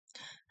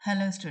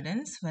Hello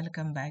students,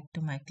 welcome back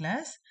to my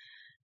class.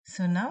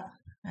 So now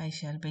I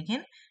shall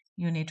begin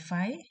Unit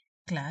 5,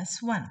 Class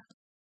 1.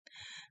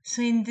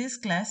 So in this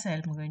class I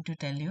am going to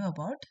tell you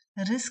about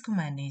risk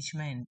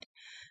management.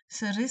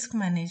 So risk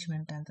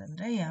management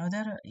ಅಂತಂದರೆ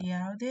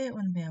ಯಾವುದೇ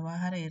ಒಂದು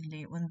ವ್ಯವಹಾರ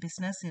ಇರಲಿ, ಒಂದು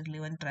business ಇರಲಿ,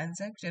 ಒಂದು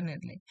transaction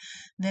ಇರಲಿ,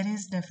 there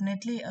is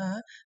definitely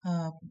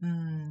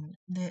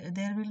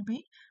there will be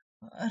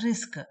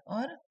risk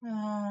or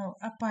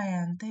apaya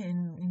ante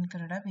in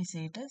Kannada we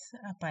say it as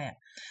apaya.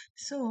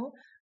 So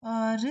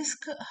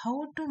risk, how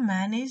to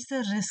manage the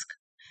risk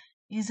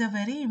is a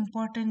very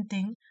important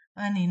thing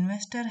an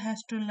investor has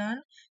to learn.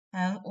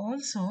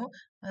 Also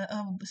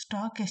a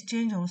stock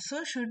exchange also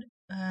should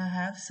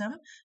have some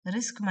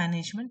risk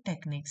management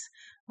techniques.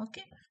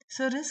 Okay,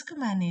 so risk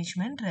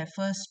management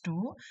refers to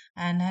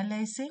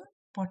analyzing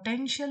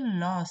potential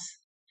loss,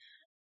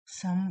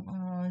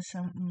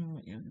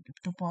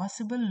 to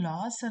possible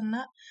loss ಅನ್ನ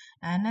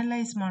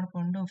analyse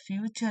ಮಾಡಿಕೊಂಡು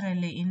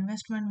ಫ್ಯೂಚರಲ್ಲಿ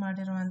investment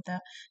ಮಾಡಿರುವಂಥ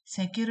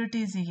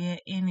ಸೆಕ್ಯೂರಿಟೀಸಿಗೆ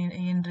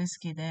ಏನು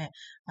risk ಇದೆ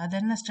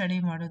ಅದನ್ನು study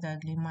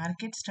ಮಾಡೋದಾಗಲಿ,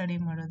 market study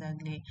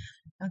ಮಾಡೋದಾಗಲಿ.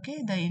 Okay,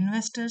 the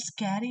investors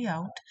carry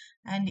out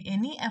and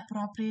any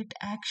appropriate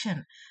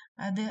action,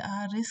 ಅದು ಆ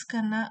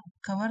ರಿಸ್ಕನ್ನು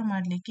ಕವರ್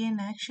ಮಾಡಲಿಕ್ಕೆ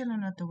ಏನು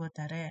ಆ್ಯಕ್ಷನನ್ನು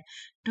ತಗೋತಾರೆ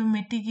to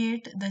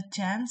mitigate the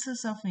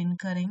chances of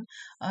ಇನ್ಕರಿಂಗ್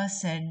a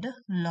shed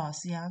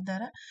loss.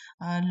 ಯಾವ್ದಾರ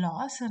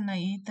ಲಾಸನ್ನು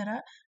ಈ ಥರ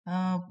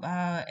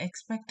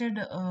ಎಕ್ಸ್ಪೆಕ್ಟೆಡ್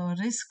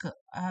ರಿಸ್ಕ್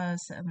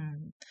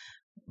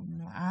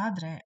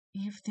ಆದರೆ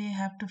if they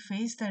have to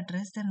face that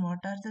risk, then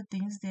what are the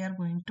things they are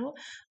going to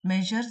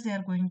measures they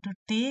are going to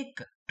take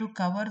to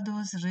cover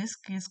those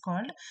risks is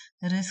called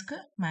risk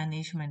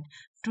management.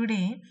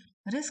 Today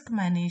risk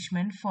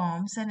management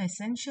forms an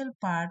essential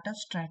part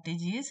of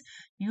strategies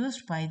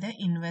used by the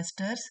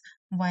investors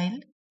while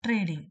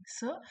trading.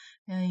 So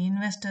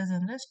investors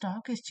ಅಂದರೆ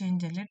stock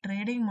ಎಕ್ಸ್ಚೇಂಜಲ್ಲಿ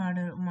trading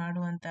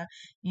ಮಾಡುವಂಥ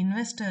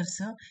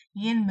investors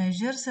ಏನು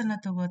ಮೆಷರ್ಸನ್ನು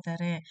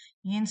ತಗೋತಾರೆ,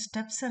 ಏನು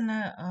ಸ್ಟೆಪ್ಸನ್ನು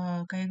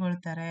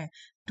ಕೈಗೊಳ್ತಾರೆ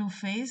to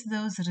face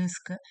those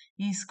risk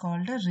is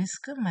called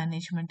risk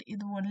management.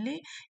 ಇದು only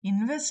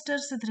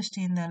investors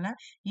ದೃಷ್ಟಿಯಿಂದ ಅಲ್ಲ,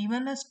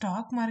 even a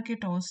stock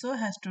market also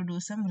has to do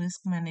some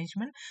risk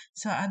management.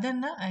 So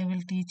ಅದನ್ನು I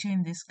will teach you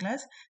in this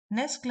class.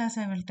 Next class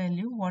I will tell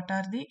you what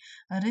are the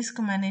risk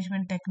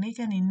management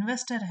technique an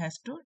investor has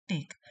to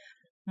take.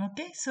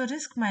 Okay, so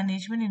risk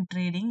management in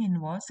trading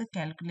involves the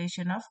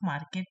calculation of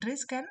market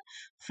risk and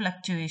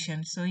fluctuation.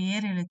 So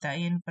ಏರಿಳಿತ,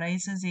 ಏನು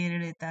prices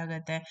ಏರಿಳಿತ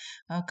ಆಗುತ್ತೆ,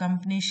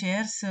 company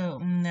shares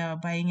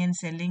buying and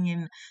selling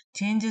in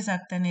changes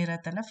ಆಗ್ತಾನೆ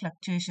ಇರತ್ತಲ್ಲ,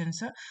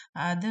 fluctuations,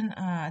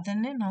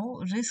 ಅದನ್ನೇ ನಾವು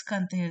risk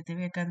ಅಂತ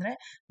ಹೇಳ್ತೀವಿ. ಯಾಕಂದರೆ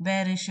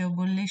ಬೇರಿಶ್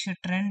ಬುಲ್ಲಿಶ್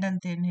ಟ್ರೆಂಡ್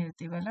ಅಂತ ಏನು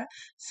ಹೇಳ್ತೀವಲ್ಲ,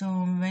 so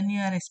when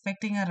you are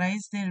expecting a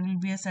rice there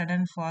will be a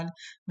sudden fall,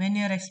 when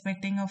you are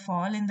expecting a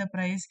fall in the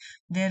price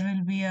there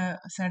will be a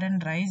sudden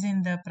rice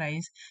in the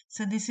price.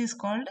 So this is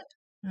called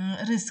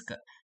risk.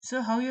 So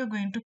how you are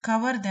going to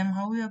cover them,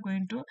 how you are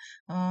going to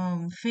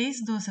face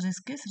those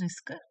risks is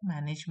risk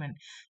management.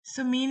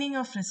 So meaning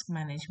of risk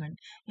management.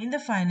 In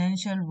the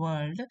financial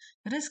world,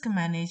 risk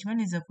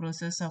management is a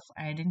process of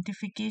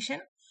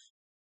identification,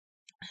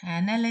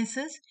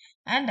 analysis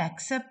and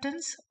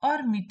acceptance or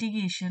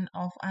mitigation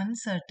of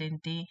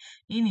uncertainty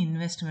in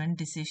investment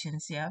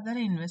decisions. ಯಾವ್ದಾರ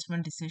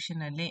investment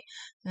ಡಿಸಿಷನಲ್ಲಿ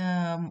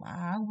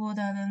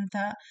ಆಗ್ಬೋದಾದಂಥ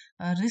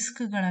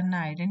ರಿಸ್ಕ್ಗಳನ್ನು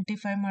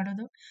identify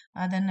ಮಾಡೋದು,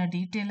 ಅದನ್ನು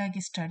detail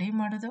ಆಗಿ study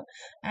ಮಾಡೋದು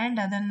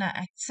and ಅದನ್ನು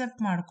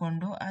accept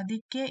ಮಾಡಿಕೊಂಡು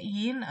ಅದಕ್ಕೆ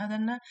ಏನು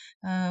ಅದನ್ನು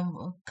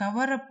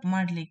ಕವರ್ ಅಪ್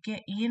ಮಾಡಲಿಕ್ಕೆ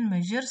ಏನು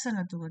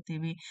ಮೆಷರ್ಸನ್ನು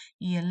ತಗೋತೀವಿ,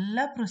 ಈ ಎಲ್ಲ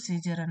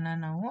ಪ್ರೊಸೀಜರನ್ನು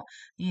ನಾವು,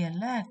 ಈ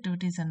ಎಲ್ಲ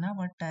ಆ್ಯಕ್ಟಿವಿಟೀಸನ್ನು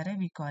ಒಟ್ಟಾರೆ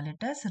we call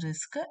it as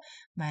risk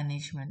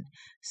management.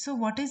 So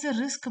what is a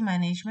risk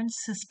management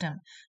system?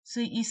 So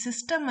ಈ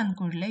ಸಿಸ್ಟಮ್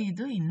ಅಂದ್ಕೂಡಲೇ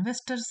ಇದು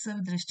ಇನ್ವೆಸ್ಟರ್ಸ್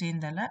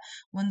ದೃಷ್ಟಿಯಿಂದಲ್ಲ,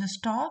 ಒಂದು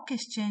ಸ್ಟಾಕ್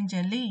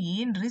ಎಕ್ಸ್ಚೇಂಜಲ್ಲಿ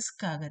ಏನು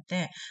ರಿಸ್ಕ್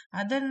ಆಗುತ್ತೆ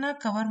ಅದನ್ನು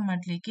ಕವರ್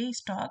ಮಾಡಲಿಕ್ಕೆ ಈ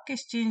ಸ್ಟಾಕ್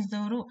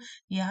ಎಕ್ಸ್ಚೇಂಜ್ದವರು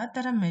ಯಾವ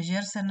ಥರ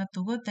ಮೆಷರ್ಸನ್ನು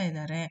ತಗೋತಾ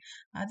ಇದ್ದಾರೆ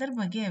ಅದರ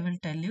ಬಗ್ಗೆ I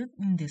will tell you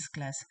in this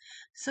class.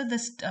 So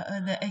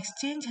the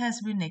exchange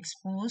has been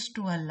expose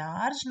to a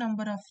large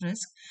number of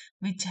risk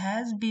which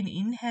has been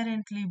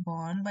inherently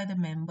Born by the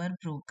member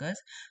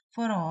brokers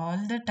for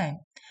all the time.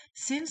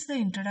 Since the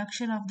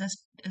introduction of the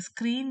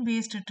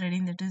screen-based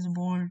trading, that is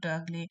Bolt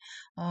ಆಗಲಿ,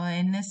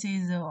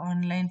 NSE's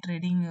online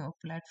trading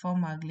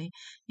platform ಆಗಲಿ,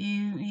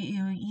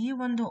 ಈ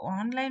ಒಂದು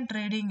online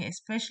trading,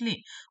 especially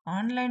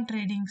online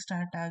trading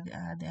start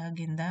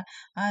ಆಗಿಂದ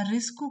ಆ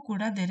risk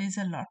ಕೂಡ there is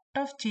a lot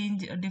of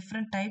change,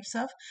 different types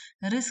of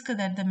risk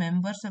that the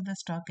members of the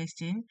stock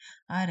exchange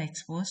R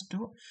expose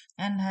to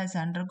and has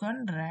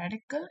undergone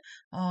radical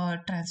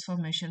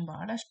transformation.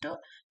 ಭಾಳಷ್ಟು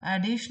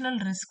additional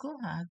risk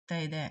ಆಗ್ತಾ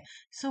ಇದೆ.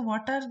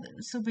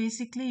 So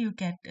basically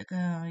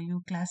you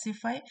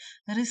classify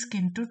risk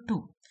into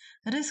two.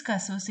 Risk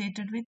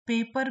associated with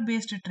paper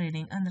based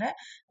trading ಅಂದರೆ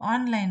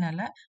online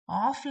ಅಲ್ಲ,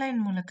 offline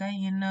ಮೂಲಕ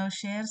ಏನು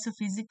shares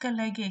physical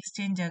ಆಗಿ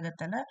exchange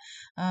ಆಗುತ್ತಲ್ಲ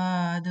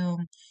ಅದು,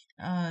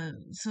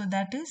 so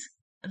that is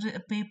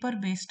paper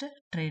based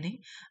trading.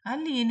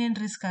 ಅಲ್ಲಿ ಏನೇನು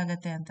ರಿಸ್ಕ್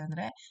ಆಗತ್ತೆ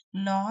ಅಂತಂದ್ರೆ,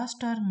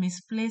 ಲಾಸ್ಟ್ ಆರ್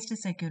ಮಿಸ್ಪ್ಲೇಸ್ಡ್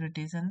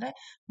ಸೆಕ್ಯೂರಿಟೀಸ್ ಅಂದ್ರೆ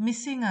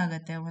ಮಿಸ್ಸಿಂಗ್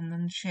ಆಗತ್ತೆ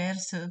ಒಂದೊಂದು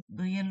ಶೇರ್ಸ್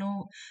ಎಲ್ಲೋ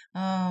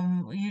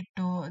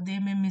ಇಟ್ಟು they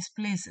may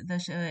misplace the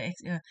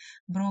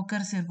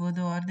brokers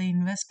ಇರ್ಬೋದು ಆರ್ ದ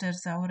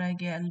ಇನ್ವೆಸ್ಟರ್ಸ್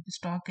ಅವರಾಗಿ ಅಲ್ಲಿ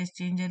ಸ್ಟಾಕ್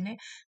ಎಕ್ಸ್ಚೇಂಜ್ ಅಲ್ಲಿ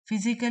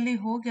ಫಿಸಿಕಲಿ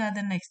ಹೋಗಿ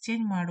ಅದನ್ನ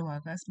ಎಕ್ಸ್ಚೇಂಜ್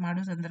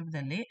ಮಾಡೋ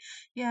ಸಂದರ್ಭದಲ್ಲಿ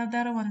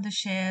ಯಾವ್ದಾರ ಒಂದು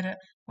ಶೇರ್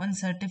ಒಂದು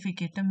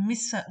ಸರ್ಟಿಫಿಕೇಟ್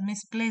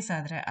ಮಿಸ್ಪ್ಲೇಸ್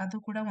ಆದ್ರೆ ಅದು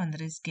ಕೂಡ ಒಂದು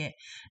ರಿಸ್ಕೆ.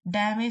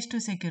 ಡ್ಯಾಮೇಜ್ ಟು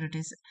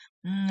ಸೆಕ್ಯೂರಿಟೀಸ್,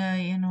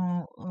 ಏನು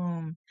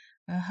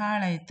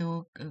ಹಾಳಾಯ್ತು,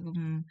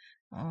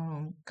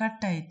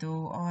 ಕಟ್ ಆಯ್ತು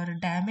ಆರ್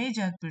ಡ್ಯಾಮೇಜ್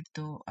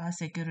ಆಗ್ಬಿಡ್ತು ಆ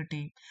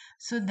security,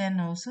 so then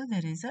also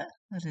there is a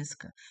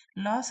risk.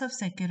 Loss of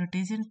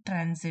securities in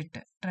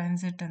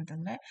transit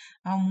ಅಂತಂದ್ರೆ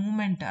ಆ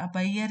ಮೂಮೆಂಟ್, ಆ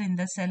ಬೈಯರ್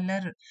ಇಂದ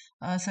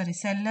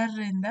ಸೆಲ್ಲರ್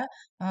ಇಂದ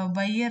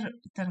ಬೈಯರ್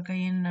ತನಕ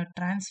ಏನು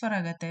ಟ್ರಾನ್ಸ್ಫರ್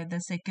ಆಗತ್ತೆ ದ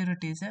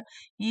ಸೆಕ್ಯೂರಿಟೀಸ್.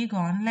 ಈಗ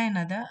ಆನ್ಲೈನ್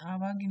ಅದ,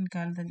 ಆವಾಗಿನ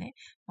ಕಾಲದಲ್ಲಿ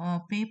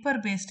ಪೇಪರ್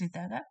ಬೇಸ್ಡ್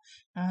ಇದ್ದಾಗ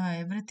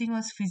everything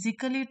was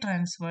physically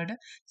transferred.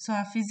 So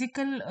ಆ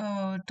ಫಿಸಿಕಲ್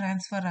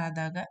ಟ್ರಾನ್ಸ್ಫರ್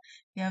ಆದಾಗ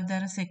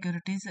ಯಾವ್ದಾರ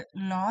ಸೆಕ್ಯೂರಿಟೀಸ್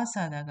ಲಾಸ್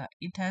ಆದಾಗ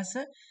it has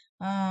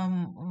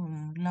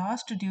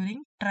last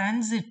during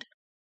transit,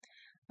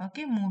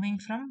 okay, moving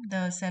from the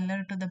seller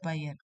to the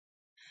buyer,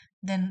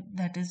 then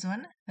that is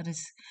one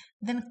risk.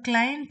 Then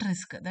client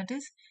risk, that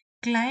is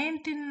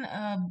client in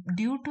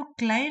due to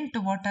client,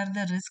 what are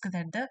the risk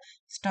that the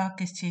stock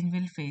exchange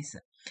will face.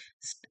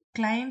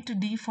 Client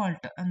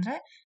default ಅಂದ್ರೆ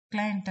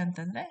client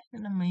ಅಂತಂದ್ರೆ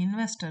ನಮ್ಮ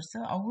investors,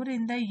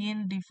 ಅವರಿಂದ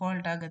ಏನು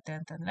default ಆಗುತ್ತೆ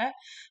ಅಂತಂದ್ರೆ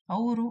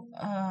ಅವರು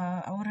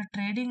ಅವರ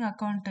trading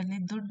ಅಕೌಂಟಲ್ಲಿ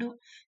ದುಡ್ಡು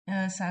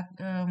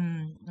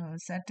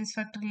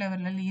ಸ್ಯಾಟಿಸ್ಫ್ಯಾಕ್ಟರಿ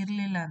ಲೆವೆಲಲ್ಲಿ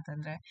ಇರಲಿಲ್ಲ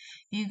ಅಂತಂದ್ರೆ,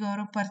 ಈಗ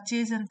ಅವರು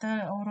ಪರ್ಚೇಸ್ ಅಂತ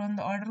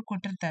ಅವರೊಂದು ಆರ್ಡರ್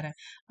ಕೊಟ್ಟಿರ್ತಾರೆ,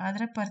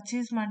 ಆದರೆ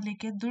ಪರ್ಚೇಸ್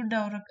ಮಾಡಲಿಕ್ಕೆ ದುಡ್ಡು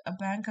ಅವರ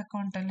ಬ್ಯಾಂಕ್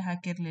ಅಕೌಂಟಲ್ಲಿ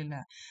ಹಾಕಿರಲಿಲ್ಲ.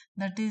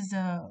 That is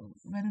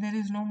when there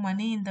is no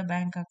money in the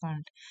bank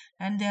account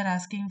and they are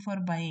asking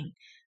for buying,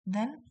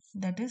 then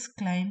that is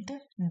client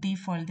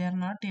default, they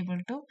are not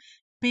able to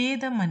pay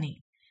the money.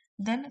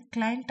 Then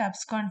client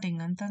absconding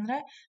ಅಂತಂದ್ರೆ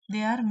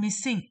they are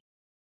missing,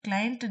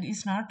 client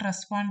is not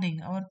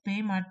responding, ಅವ್ರು pay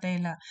ಮಾಡ್ತಾ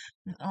ಇಲ್ಲ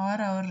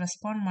R ಅವ್ರು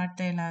respond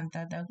ಮಾಡ್ತಾ ಇಲ್ಲ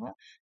ಅಂತಾದಾಗ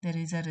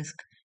there is a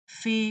risk.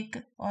 Fake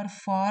R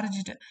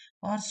ಫಾರ್ಜ್ಡ್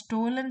R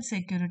stolen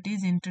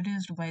securities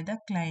introduced by the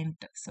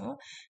client. So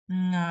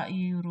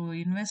ಇವರು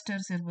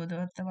investors ಇರ್ಬೋದು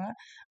ಅಥವಾ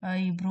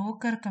ಈ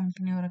ಬ್ರೋಕರ್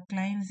ಕಂಪ್ನಿಯವರ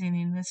ಕ್ಲೈಂಟ್ಸ್ ಏನು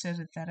ಇನ್ವೆಸ್ಟರ್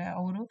ಇರ್ತಾರೆ,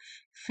 ಅವರು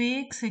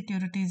ಫೇಕ್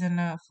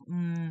ಸೆಕ್ಯೂರಿಟೀಸನ್ನು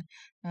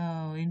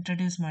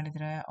ಇಂಟ್ರೊಡ್ಯೂಸ್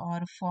ಮಾಡಿದರೆ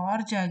ಆರ್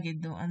ಫಾರ್ಜ್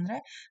ಆಗಿದ್ದು ಅಂದರೆ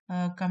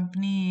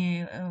company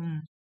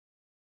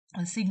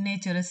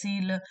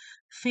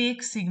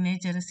fake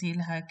signature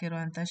seal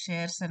ಹಾಕಿರುವಂಥ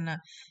ಶೇರ್ಸನ್ನು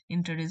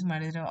introduce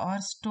ಮಾಡಿದರೆ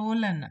ಆರ್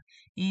ಸ್ಟೋಲನ್,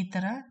 ಈ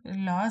ಥರ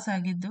ಲಾಸ್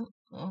ಆಗಿದ್ದು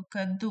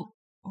ಕದ್ದು,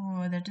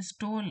 ದಟ್ ಇಸ್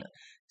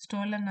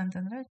ಸ್ಟೋಲನ್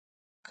ಅಂತಂದರೆ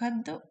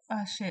ಕದ್ದು ಆ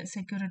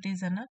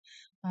ಸೆಕ್ಯೂರಿಟೀಸನ್ನು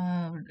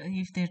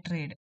if they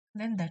trade,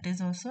 then that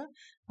is also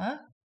a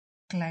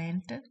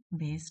client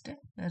based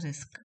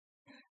risk.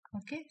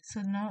 Okay, so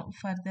now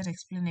further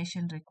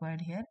explanation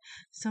required here.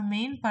 So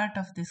main part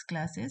of this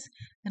class is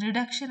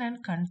reduction and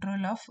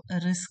control of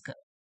risk.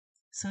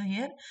 So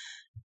here,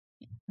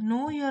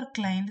 know your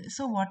client.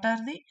 So what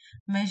are the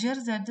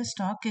measures that the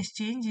stock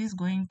exchange is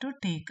going to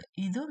take?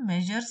 Idu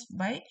measures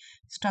by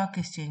stock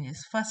exchanges.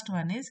 First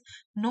one is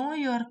know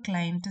your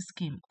client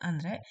scheme.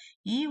 ಅಂದ್ರೆ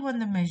ಈ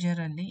ಒಂದು measure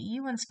ಅಲ್ಲಿ, ಈ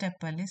ಒಂದು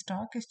step ಅಲ್ಲಿ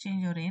stock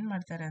exchange ಅವ್ರು ಏನ್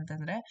ಮಾಡ್ತಾರೆ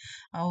ಅಂತಂದ್ರೆ,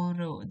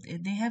 ಅವರು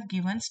they have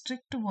given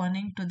strict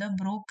warning to the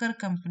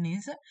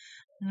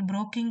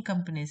broking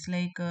companies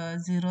like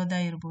ಝೀರೋದಾ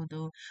ಇರ್ಬೋದು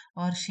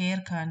ಆರ್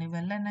ಶೇರ್ ಖಾನ್,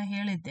 ಇವೆಲ್ಲ ನಾ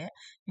ಹೇಳಿದ್ದೆ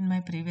ಇನ್ ಮೈ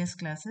ಪ್ರೀವಿಯಸ್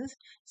ಕ್ಲಾಸಸ್.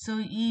 ಸೊ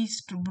ಈ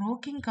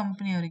ಬ್ರೋಕಿಂಗ್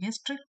ಕಂಪನಿಯವರಿಗೆ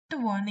ಸ್ಟ್ರಿಕ್ಟ್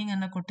ವಾರ್ನಿಂಗ್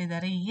ಅನ್ನು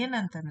ಕೊಟ್ಟಿದ್ದಾರೆ.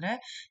 ಏನಂತಂದ್ರೆ,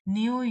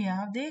 ನೀವು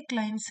ಯಾವುದೇ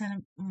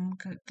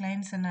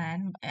ಕ್ಲೈಂಟ್ಸನ್ನು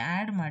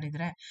ಆ್ಯಡ್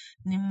ಮಾಡಿದರೆ,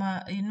 ನಿಮ್ಮ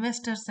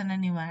ಇನ್ವೆಸ್ಟರ್ಸನ್ನು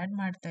ನೀವು ಆ್ಯಡ್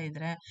ಮಾಡ್ತಾ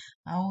ಇದ್ರೆ,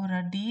 ಅವರ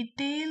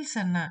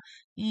ಡೀಟೇಲ್ಸನ್ನು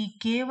ಈ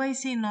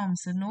KYC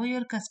norms, know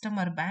your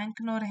customer,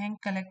 ಬ್ಯಾಂಕ್ನವ್ರು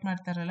ಹೆಂಗೆ ಕಲೆಕ್ಟ್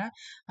ಮಾಡ್ತಾರಲ್ಲ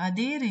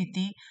ಅದೇ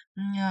ರೀತಿ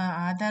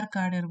ಆಧಾರ್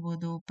ಕಾರ್ಡ್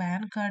ಇರ್ಬೋದು,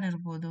 ಪ್ಯಾನ್ ಕಾರ್ಡ್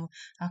ಇರ್ಬೋದು,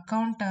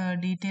 ಅಕೌಂಟ್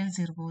ಡೀಟೇಲ್ಸ್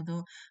ಇರ್ಬೋದು,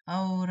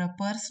 ಅವರ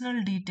ಪರ್ಸನಲ್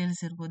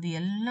ಡೀಟೇಲ್ಸ್ ಇರ್ಬೋದು,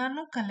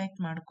 ಎಲ್ಲನೂ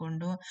ಕಲೆಕ್ಟ್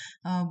ಮಾಡಿಕೊಂಡು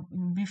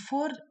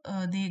before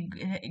they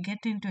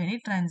get in to any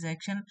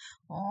transaction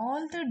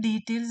all the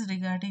details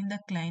regarding the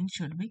client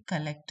should be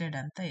collected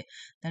ಅಂತ.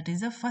 That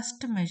is the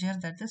first measure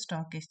that the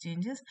stock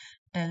exchanges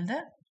tell the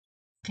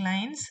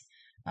clients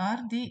or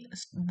the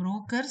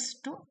brokers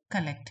to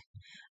collect.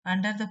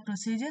 Under the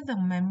procedure, the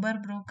member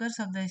brokers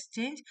of the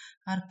exchange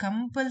are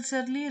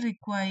compulsorily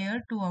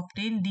required to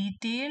obtain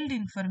detailed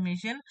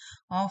information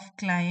of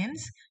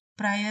clients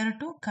prior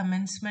to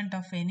commencement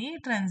of any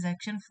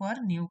transaction for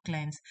new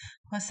clients.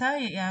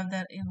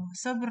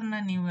 ಹೊಸಬ್ರನ್ನ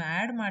ನೀವು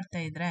add ಮಾಡ್ತಾ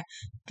ಇದ್ರೆ,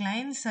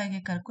 clients ಆಗಿ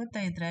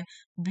ಕರ್ಕೋತಾ ಇದ್ರೆ,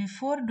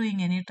 before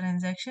doing any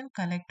transaction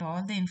collect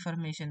all the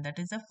information. That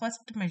is the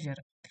first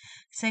measure.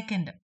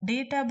 Second,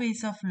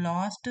 database of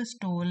last,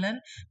 stolen,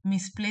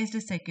 misplaced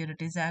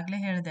securities. ಆಗಲೇ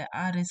ಹೇಳಿದೆ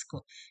ಆ risk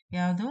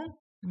ಯಾವುದು,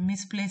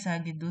 misplace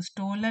ಆಗಿದ್ದು,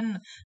 ಸ್ಟೋಲನ್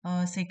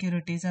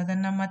ಸೆಕ್ಯೂರಿಟೀಸ್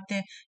ಅದನ್ನ ಮತ್ತೆ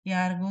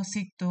ಯಾರಿಗೋ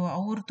ಸಿಕ್ತು,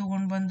 ಅವ್ರು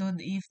ತಗೊಂಡ್ ಬಂದು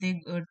if they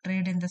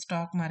trade in the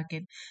stock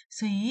market.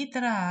 So ಈ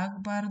ತರ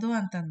ಆಗ್ಬಾರ್ದು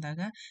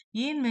ಅಂತಂದಾಗ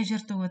ಏನ್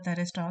ಮೆಜರ್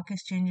ತಗೋತಾರೆ ಸ್ಟಾಕ್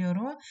ಎಕ್ಸ್ಚೇಂಜ್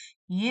ಅವರು?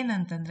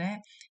 ಏನಂತಂದ್ರೆ,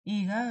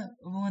 ಈಗ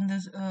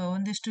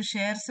ಒಂದಿಷ್ಟು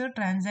ಶೇರ್ಸ್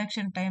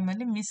ಟ್ರಾನ್ಸಾಕ್ಷನ್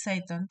ಟೈಮಲ್ಲಿ ಮಿಸ್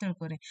ಆಯ್ತು ಅಂತ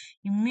ತಿಳ್ಕೊರಿ.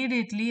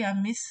 ಇಮ್ಮಿಡಿಯೇಟ್ಲಿ ಆ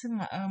ಮಿಸ್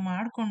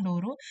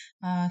ಮಾಡ್ಕೊಂಡವರು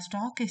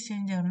ಸ್ಟಾಕ್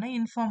ಎಕ್ಸ್ಚೇಂಜ್ ಅವ್ರನ್ನ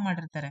ಇನ್ಫಾರ್ಮ್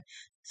ಮಾಡಿರ್ತಾರೆ.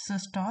 ಸೊ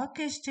ಸ್ಟಾಕ್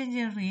ಎಕ್ಸ್ಚೇಂಜ್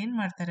ಅವ್ರು ಏನ್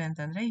ಮಾಡ್ತಾರೆ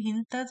ಅಂತಂದ್ರೆ,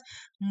 ಇಂಥ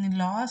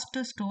ಲಾಸ್ಟ್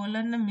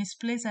ಸ್ಟೋಲನ್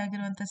ಮಿಸ್‌ಪ್ಲೇಸ್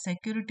ಆಗಿರುವಂತ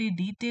ಸೆಕ್ಯೂರಿಟಿ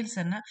ಡೀಟೇಲ್ಸ್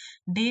ಅನ್ನ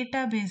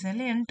ಡೇಟಾ ಬೇಸ್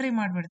ಅಲ್ಲಿ ಎಂಟ್ರಿ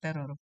ಮಾಡ್ಬಿಡ್ತಾರೆ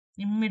ಅವರು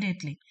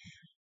immediately.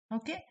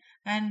 Okay,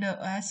 and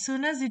as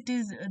soon as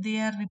they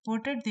are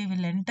reported, they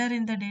will enter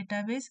in the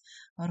database.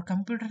 ಅವ್ರ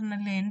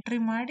ಕಂಪ್ಯೂಟರ್ನಲ್ಲಿ ಎಂಟ್ರಿ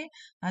ಮಾಡಿ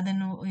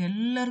ಅದನ್ನು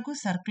ಎಲ್ಲರಿಗೂ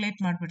ಸರ್ಕ್ಯುಲೇಟ್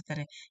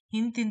ಮಾಡಿಬಿಡ್ತಾರೆ.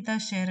 ಇಂತಿಂಥ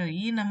ಶೇರ್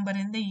ಈ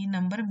ನಂಬರಿಂದ ಈ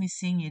ನಂಬರ್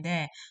ಮಿಸ್ಸಿಂಗ್ ಇದೆ,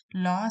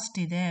 ಲಾಸ್ಟ್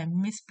ಇದೆ,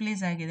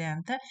 ಮಿಸ್‌ಪ್ಲೇಸ್ ಆಗಿದೆ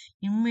ಅಂತ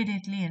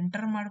ಇಮ್ಮಿಡಿಯೇಟ್ಲಿ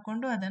ಎಂಟರ್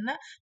ಮಾಡಿಕೊಂಡು ಅದನ್ನ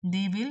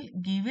they will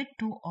give it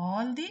to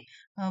all the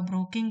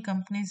broking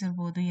companies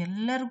ಇರ್ಬೋದು,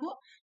 ಎಲ್ಲರಿಗೂ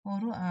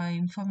ಅವರು ಆ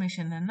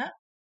ಇನ್ಫಾರ್ಮೇಶನ್ ಅನ್ನ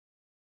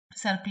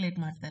ಸರ್ಕ್ಯುಲೇಟ್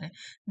ಮಾಡ್ತಾರೆ.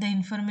 The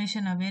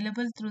information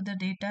available through the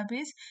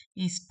database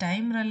is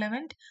time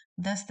relevant,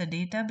 Dus the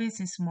database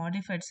is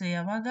modified. So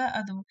ಯಾವಾಗ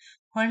ಅದು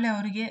ಹೊಳ್ಳೆ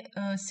ಅವರಿಗೆ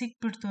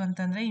ಸಿಕ್ಬಿಡ್ತು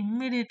ಅಂತಂದ್ರೆ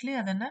ಇಮ್ಮಿಡಿಯೇಟ್ಲಿ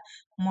ಅದನ್ನ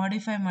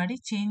ಮಾಡಿಫೈ ಮಾಡಿ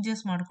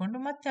ಚೇಂಜಸ್ ಮಾಡಿಕೊಂಡು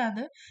ಮತ್ತೆ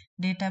ಅದು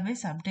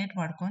ಡೇಟಾಬೇಸ್ ಅಪ್ಡೇಟ್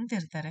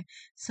ಮಾಡ್ಕೊಂತಿರ್ತಾರೆ.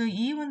 ಸೊ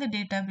ಈ ಒಂದು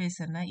ಡೇಟಾಬೇಸ್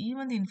ಅನ್ನ, ಈ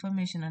ಒಂದು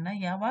ಇನ್ಫಾರ್ಮೇಶನ್ ಅನ್ನ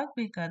ಯಾವಾಗ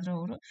ಬೇಕಾದ್ರೂ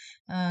ಅವರು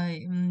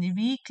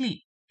ವೀಕ್ಲಿ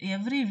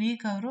ಎವ್ರಿ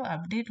ವೀಕ್ ಅವರು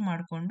ಅಪ್ಡೇಟ್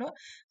ಮಾಡಿಕೊಂಡು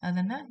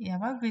ಅದನ್ನ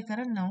ಯಾವಾಗ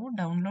ಬೇಕಾದ್ರೆ ನಾವು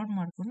ಡೌನ್ಲೋಡ್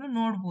ಮಾಡಿಕೊಂಡು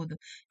ನೋಡ್ಬೋದು.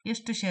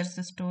 ಎಷ್ಟು ಶೇರ್ಸ್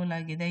ಸ್ಟೋಲ್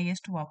ಆಗಿದೆ,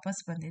 ಎಷ್ಟು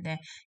ವಾಪಸ್ ಬಂದಿದೆ,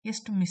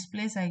 ಎಷ್ಟು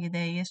ಮಿಸ್‌ಪ್ಲೇಸ್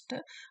ಆಗಿದೆ, ಎಷ್ಟು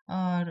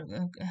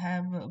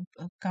have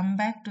come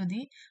back to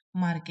the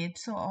market.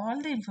 So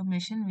all the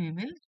information we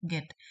will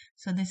get.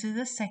 So this is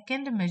the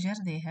second measure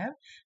they have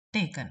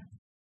taken.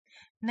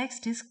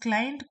 Next is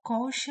client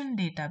caution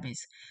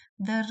database.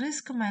 The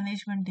risk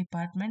management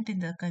department, in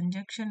the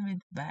conjunction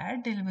with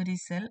bad delivery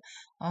cell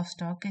of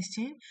stock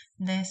exchange,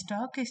 the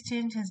stock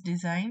exchange has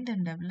designed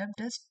and developed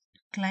a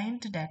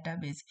client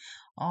database.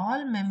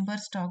 All member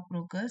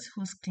stockbrokers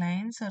whose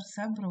clients or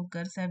sub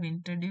brokers have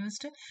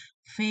introduced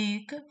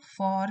fake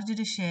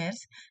forged shares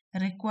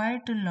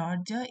required to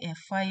lodge a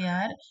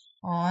FIR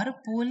or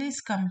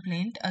police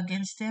complaint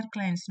against their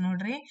clients.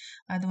 ನೋಡ್ರಿ,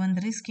 ಅದು ಒಂದು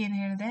risk ಏನು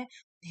ಹೇಳಿದೆ,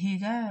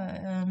 ಈಗ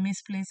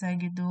misplace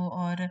ಆಗಿದ್ದು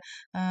R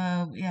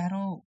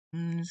ಯಾರೋ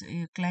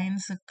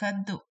clients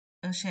ಕದ್ದು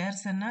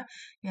shares ಅನ್ನ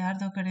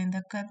ಯಾರ್ದೋ ಕಡೆಯಿಂದ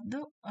ಕದ್ದು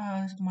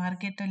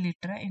ಮಾರ್ಕೆಟ್ ಅಲ್ಲಿ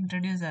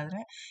ಇಂಟ್ರೊಡ್ಯೂಸ್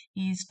ಆದ್ರೆ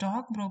ಈ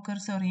ಸ್ಟಾಕ್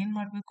ಬ್ರೋಕರ್ಸ್ ಅವ್ರು ಏನ್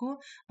ಮಾಡ್ಬೇಕು,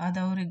 ಅದು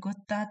ಅವ್ರಿಗೆ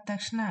ಗೊತ್ತಾದ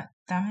ತಕ್ಷಣ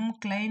ತಮ್ಮ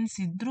ಕ್ಲೈಂಟ್ಸ್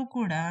ಇದ್ರೂ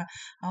ಕೂಡ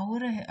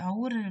ಅವ್ರ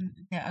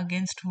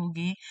ಅಗೇನ್ಸ್ಟ್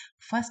ಹೋಗಿ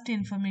ಫಸ್ಟ್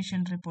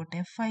ಇನ್ಫಾರ್ಮೇಶನ್ ರಿಪೋರ್ಟ್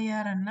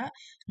FIR ಅನ್ನ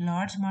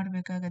ಲಾಡ್ಜ್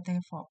ಮಾಡಬೇಕಾಗತ್ತೆ,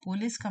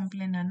 ಪೊಲೀಸ್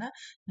ಕಂಪ್ಲೇಂಟ್ ಅನ್ನ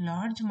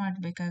ಲಾಡ್ಜ್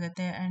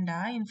ಮಾಡಬೇಕಾಗತ್ತೆ. ಅಂಡ್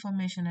ಆ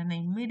ಇನ್ಫಾರ್ಮೇಶನ್ ಅನ್ನ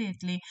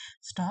ಇಮ್ಮಿಡಿಯೇಟ್ಲಿ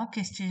ಸ್ಟಾಕ್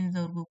ಎಕ್ಸ್ಚೇಂಜ್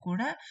ಅವ್ರಿಗೂ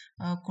ಕೂಡ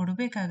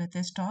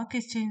ಕೊಡಬೇಕಾಗತ್ತೆ. ಸ್ಟಾಕ್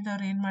ಎಕ್ಸ್ಚೇಂಜ್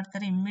ಅವ್ರು ಏನ್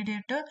ಮಾಡ್ತಾರೆ,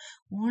 ಇಮ್ಮಿಡಿಯೇಟ್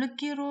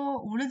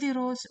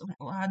ಉಳಿದಿರೋ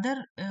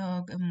ಅದರ್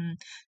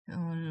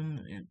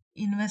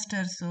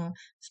ಇನ್ವೆಸ್ಟರ್ಸ್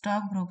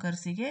ಸ್ಟಾಕ್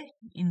ಬ್ರೋಕರ್ಸಿಗೆ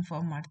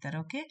ಇನ್ಫಾರ್ಮ್ ಮಾಡ್ತಾರೆ.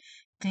 ಓಕೆ,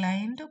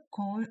 ಕ್ಲೈಂಟ್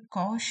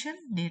ಕಾಷನ್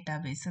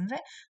ಡೇಟಾಬೇಸ್ ಅಂದ್ರೆ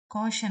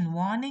ಕಾಷನ್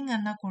ವಾರ್ನಿಂಗ್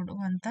ಅನ್ನ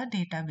ಕೊಡುವಂತ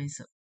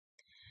ಡೇಟಾಬೇಸ್.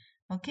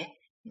 ಓಕೆ,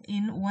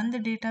 ಒಂದು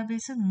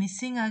ಡೇಟಾಬೇಸ್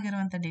ಮಿಸ್ಸಿಂಗ್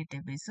ಆಗಿರುವಂತ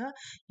ಡೇಟಾಬೇಸ್,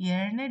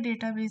 ಎರಡನೇ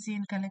ಡೇಟಾಬೇಸ್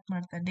ಏನ್ ಕಲೆಕ್ಟ್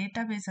ಮಾಡ್ತಾರೆ,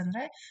 ಡೇಟಾಬೇಸ್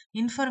ಅಂದ್ರೆ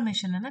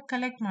ಇನ್ಫಾರ್ಮೇಶನ್ ಅನ್ನ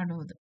ಕಲೆಕ್ಟ್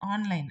ಮಾಡುವುದು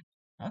online.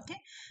 Okay,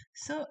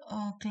 so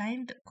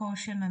client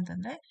caution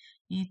ಅಂತಂದ್ರೆ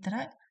ಈ ತರ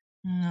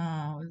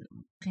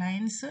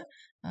ಕ್ಲೈಂಟ್ಸ್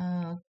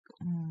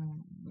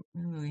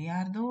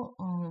ಯಾರ್ದೋ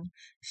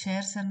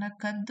ಶೇರ್ಸ್ ಅನ್ನ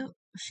ಕದ್ದು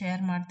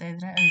ಶೇರ್ ಮಾಡ್ತಾ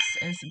ಇದ್ರೆ,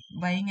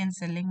 ಬೈಯಿಂಗ್ ಅಂಡ್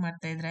ಸೆಲ್ಲಿಂಗ್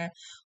ಮಾಡ್ತಾ ಇದ್ರೆ,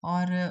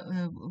 ಆರ್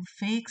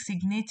ಫೇಕ್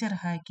ಸಿಗ್ನೇಚರ್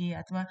ಹಾಕಿ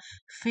ಅಥವಾ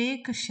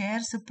ಫೇಕ್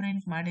ಶೇರ್ಸ್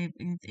ಪ್ರಿಂಟ್ ಮಾಡಿ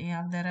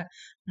ಯಾವ್ದಾರ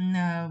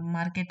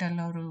ಮಾರ್ಕೆಟ್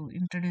ಅಲ್ಲಿ ಅವರು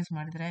ಇಂಟ್ರೊಡ್ಯೂಸ್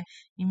ಮಾಡಿದ್ರೆ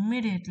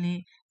ಇಮ್ಮಿಡಿಯೇಟ್ಲಿ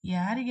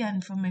ಯಾರಿಗೆ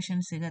ಇನ್ಫಾರ್ಮೇಶನ್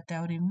ಸಿಗತ್ತೆ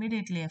ಅವ್ರು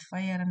ಇಮ್ಮಿಡಿಯೇಟ್ಲಿ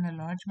FIR ಅನ್ನ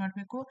ಲಾಡ್ಜ್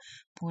ಮಾಡಬೇಕು,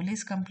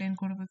 ಪೊಲೀಸ್ ಕಂಪ್ಲೇಂಟ್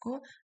ಕೊಡಬೇಕು.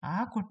 ಆ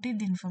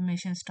ಕೊಟ್ಟಿದ್ದ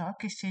ಇನ್ಫಾರ್ಮೇಶನ್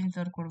ಸ್ಟಾಕ್ ಎಕ್ಸ್ಚೇಂಜ್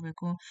ಅವ್ರು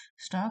ಕೊಡಬೇಕು.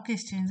 ಸ್ಟಾಕ್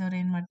ಎಕ್ಸ್ಚೇಂಜ್ ಅವ್ರು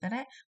ಏನ್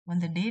ಮಾಡ್ತಾರೆ,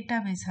 ಒಂದು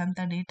ಡೇಟಾಬೇಸ್ ಅಂತ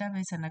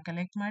ಡೇಟಾಬೇಸ್ ಅನ್ನ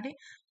ಕಲೆಕ್ಟ್ ಮಾಡಿ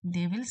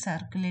they will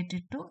circulate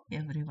it to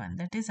everyone.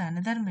 That is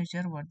another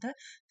measure what the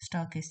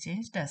stock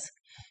exchange does.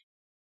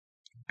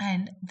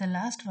 And the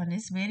last one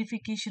is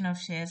verification of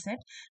shares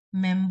at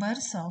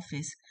members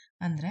office.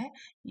 ಅಂದ್ರೆ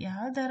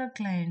ಯಾವ್ದಾರ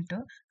client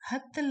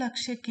 10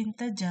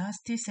 ಲಕ್ಷಕ್ಕಿಂತ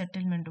ಜಾಸ್ತಿ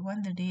ಸೆಟಲ್ಮೆಂಟ್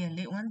ಒಂದು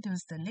ಡೇಯಲ್ಲಿ, ಒಂದು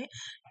ದಿವಸದಲ್ಲಿ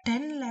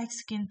 10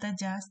 lakhsಗಿಂತ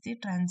ಜಾಸ್ತಿ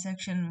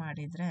ಟ್ರಾನ್ಸಾಕ್ಷನ್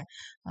ಮಾಡಿದ್ರೆ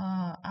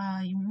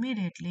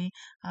ಇಮ್ಮಿಡಿಯೇಟ್ಲಿ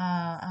ಆ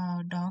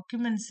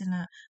ಡಾಕ್ಯುಮೆಂಟ್ಸಿನ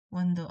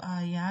ಒಂದು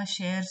ಯಾವ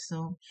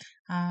ಶೇರ್ಸು,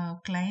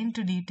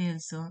 ಕ್ಲೈಂಟ್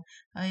ಡೀಟೇಲ್ಸು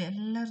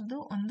ಎಲ್ಲರದು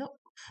ಒಂದು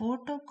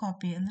ಫೋಟೋ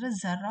ಕಾಪಿ ಅಂದ್ರೆ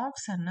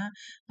ಜೆರಾಕ್ಸ್ ಅನ್ನ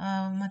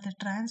ಮತ್ತೆ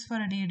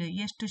ಟ್ರಾನ್ಸ್ಫರ್ ಡೀಡ್,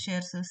 ಎಷ್ಟು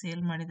ಶೇರ್ಸ್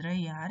ಸೇಲ್ ಮಾಡಿದ್ರೆ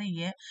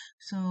ಯಾರಿಗೆ,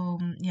 ಸೊ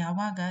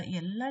ಯಾವಾಗ,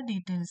 ಎಲ್ಲ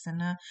ಡೀಟೇಲ್ಸ್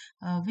ಅನ್ನ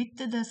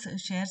ವಿತ್ ದ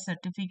ಶೇರ್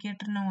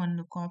ಸರ್ಟಿಫಿಕೇಟ್ ನ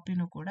ಒಂದು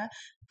ಕಾಪಿನೂ ಕೂಡ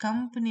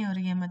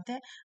ಕಂಪನಿಯವರಿಗೆ ಮತ್ತೆ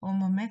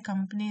ಒಮ್ಮೊಮ್ಮೆ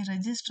ಕಂಪನಿ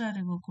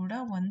ರಿಜಿಸ್ಟ್ರಾರಿಗೂ ಕೂಡ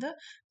ಒಂದು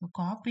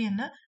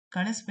ಕಾಪಿಯನ್ನ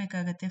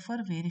ಕಳಿಸ್ಬೇಕಾಗತ್ತೆ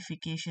ಫಾರ್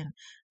ವೆರಿಫಿಕೇಶನ್.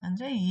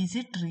 ಅಂದ್ರೆ is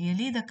it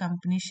really the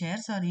company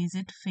shares are is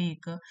it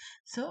fake?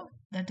 So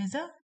that is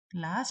a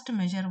last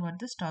measure what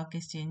the stock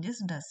exchanges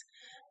does.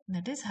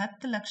 That is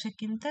 10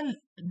 ಲಕ್ಷಕ್ಕಿಂತ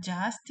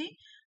ಜಾಸ್ತಿ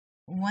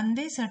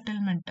ಒಂದೇ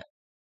ಸೆಟಲ್ಮೆಂಟ್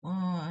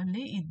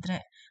ಅಲ್ಲಿ ಇದ್ರೆ,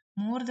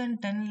 ಮೋರ್ ದೆನ್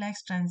 10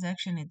 ಲ್ಯಾಕ್ಸ್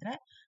ಟ್ರಾನ್ಸಾಕ್ಷನ್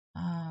ಇದ್ರೆ,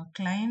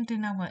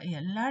 ಕ್ಲೈಂಟಿನ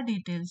ಎಲ್ಲ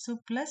ಡೀಟೇಲ್ಸು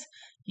ಪ್ಲಸ್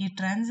ಈ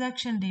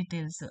transaction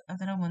details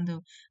ಅದರ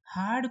ಒಂದು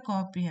ಹಾರ್ಡ್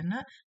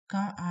ಕಾಪಿಯನ್ನು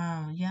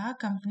ಯಾವ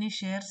ಕಂಪ್ನಿ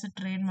ಶೇರ್ಸ್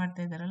ಟ್ರೇಡ್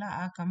ಮಾಡ್ತಾ ಇದ್ದಾರಲ್ಲ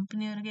ಆ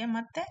ಕಂಪ್ನಿಯವ್ರಿಗೆ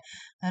ಮತ್ತೆ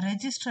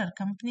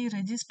ಕಂಪ್ನಿ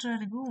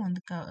ರಿಜಿಸ್ಟ್ರರ್ಗೂ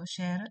ಒಂದು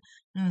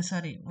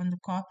ಒಂದು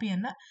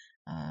ಕಾಪಿಯನ್ನು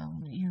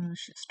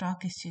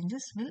stock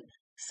exchanges will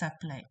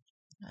supply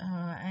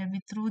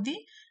through the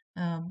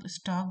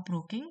stock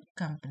broking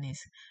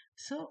companies.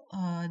 So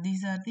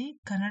these are the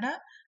Kannada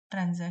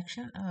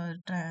translation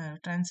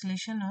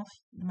of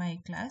my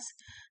class.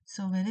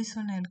 So very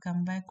soon I'll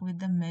come back with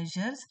the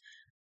measures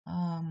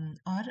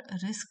or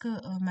risk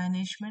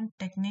management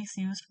techniques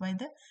used by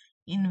the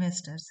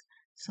investors.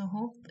 So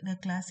hope the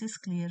class is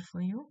clear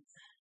for you.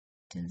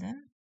 Till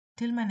then,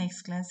 till my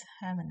next class,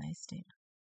 have a nice day.